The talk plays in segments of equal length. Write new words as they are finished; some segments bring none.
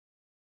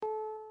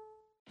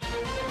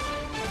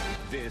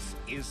This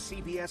is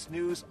CBS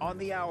News on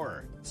the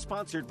Hour,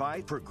 sponsored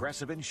by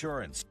Progressive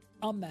Insurance.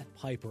 I'm Matt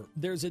Piper.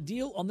 There's a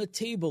deal on the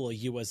table, a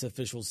U.S.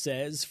 official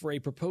says, for a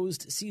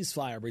proposed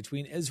ceasefire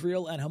between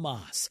Israel and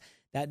Hamas.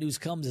 That news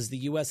comes as the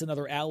U.S. and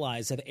other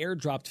allies have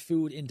airdropped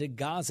food into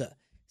Gaza.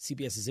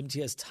 CBS's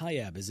Imtiaz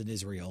Tayeb is in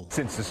Israel.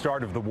 Since the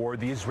start of the war,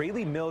 the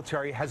Israeli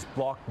military has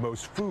blocked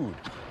most food,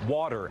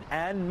 water,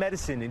 and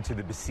medicine into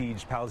the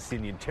besieged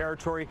Palestinian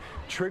territory,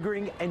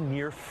 triggering a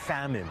near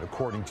famine,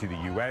 according to the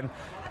UN.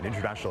 And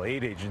international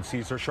aid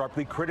agencies are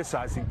sharply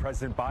criticizing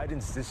President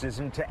Biden's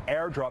decision to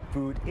airdrop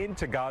food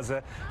into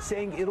Gaza,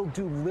 saying it'll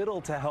do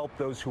little to help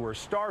those who are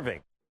starving.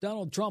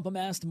 Donald Trump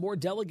amassed more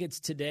delegates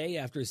today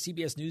after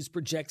CBS News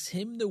projects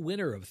him the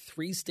winner of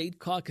 3 state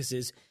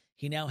caucuses.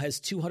 He now has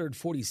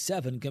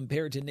 247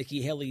 compared to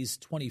Nikki Haley's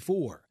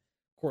 24.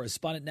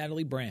 Correspondent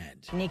Natalie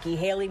Brand. Nikki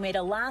Haley made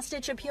a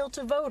last-ditch appeal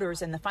to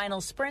voters in the final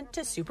sprint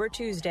to Super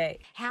Tuesday.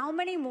 How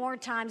many more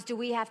times do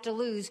we have to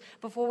lose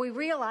before we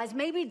realize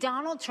maybe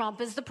Donald Trump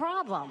is the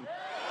problem?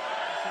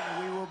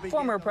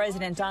 Former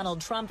President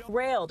Donald Trump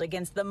railed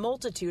against the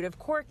multitude of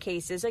court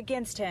cases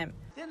against him.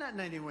 They're not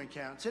 91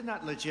 counts. They're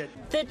not legit.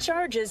 The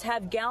charges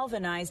have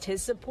galvanized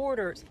his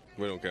supporters.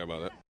 We don't care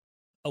about that.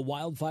 A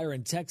wildfire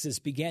in Texas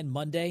began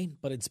Monday,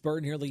 but it's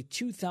burned nearly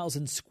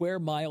 2,000 square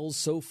miles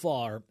so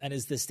far and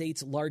is the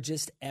state's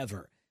largest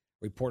ever.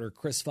 Reporter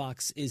Chris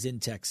Fox is in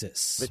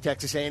Texas. The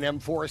Texas A&M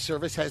Forest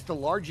Service has the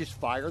largest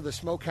fire, the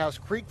Smokehouse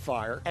Creek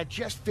Fire, at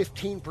just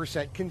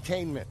 15%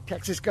 containment.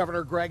 Texas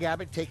Governor Greg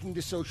Abbott taking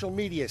to social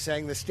media,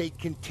 saying the state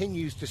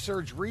continues to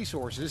surge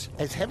resources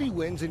as heavy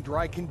winds and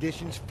dry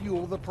conditions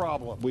fuel the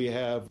problem. We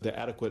have the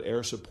adequate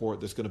air support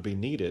that's going to be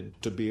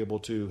needed to be able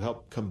to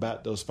help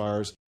combat those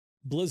fires.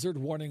 Blizzard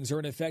warnings are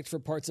in effect for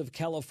parts of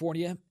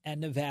California and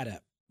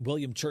Nevada.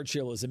 William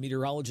Churchill is a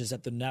meteorologist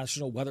at the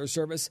National Weather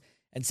Service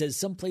and says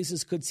some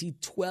places could see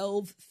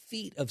 12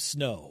 feet of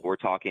snow. We're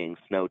talking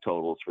snow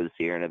totals for the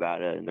Sierra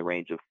Nevada in the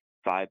range of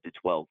 5 to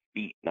 12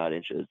 feet, not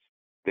inches.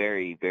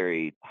 Very,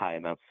 very high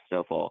amounts of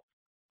snowfall.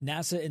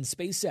 NASA and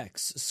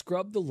SpaceX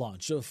scrubbed the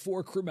launch of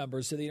 4 crew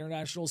members to the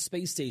International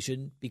Space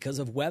Station because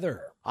of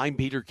weather. I'm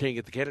Peter King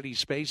at the Kennedy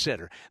Space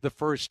Center. The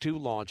first 2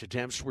 launch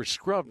attempts were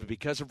scrubbed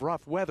because of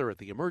rough weather at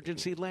the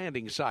emergency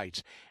landing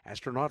sites.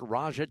 Astronaut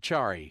Raj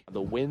Achari.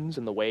 The winds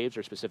and the waves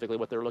are specifically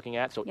what they're looking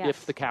at. So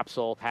if the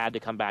capsule had to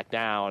come back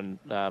down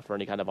for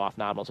any kind of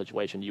off-nominal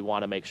situation, you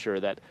want to make sure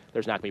that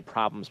there's not going to be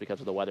problems because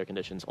of the weather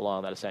conditions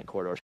along that ascent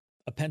corridor.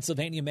 A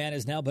Pennsylvania man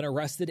has now been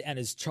arrested and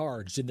is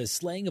charged in the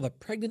slaying of a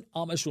pregnant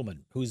Amish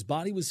woman whose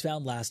body was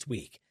found last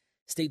week.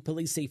 State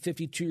police say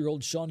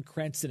 52-year-old Sean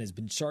Cranston has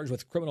been charged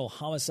with criminal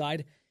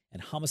homicide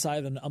and homicide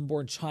of an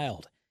unborn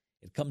child.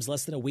 It comes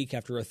less than a week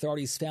after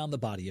authorities found the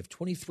body of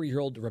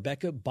 23-year-old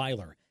Rebecca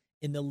Byler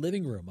in the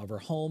living room of her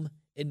home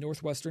in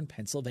northwestern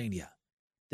Pennsylvania.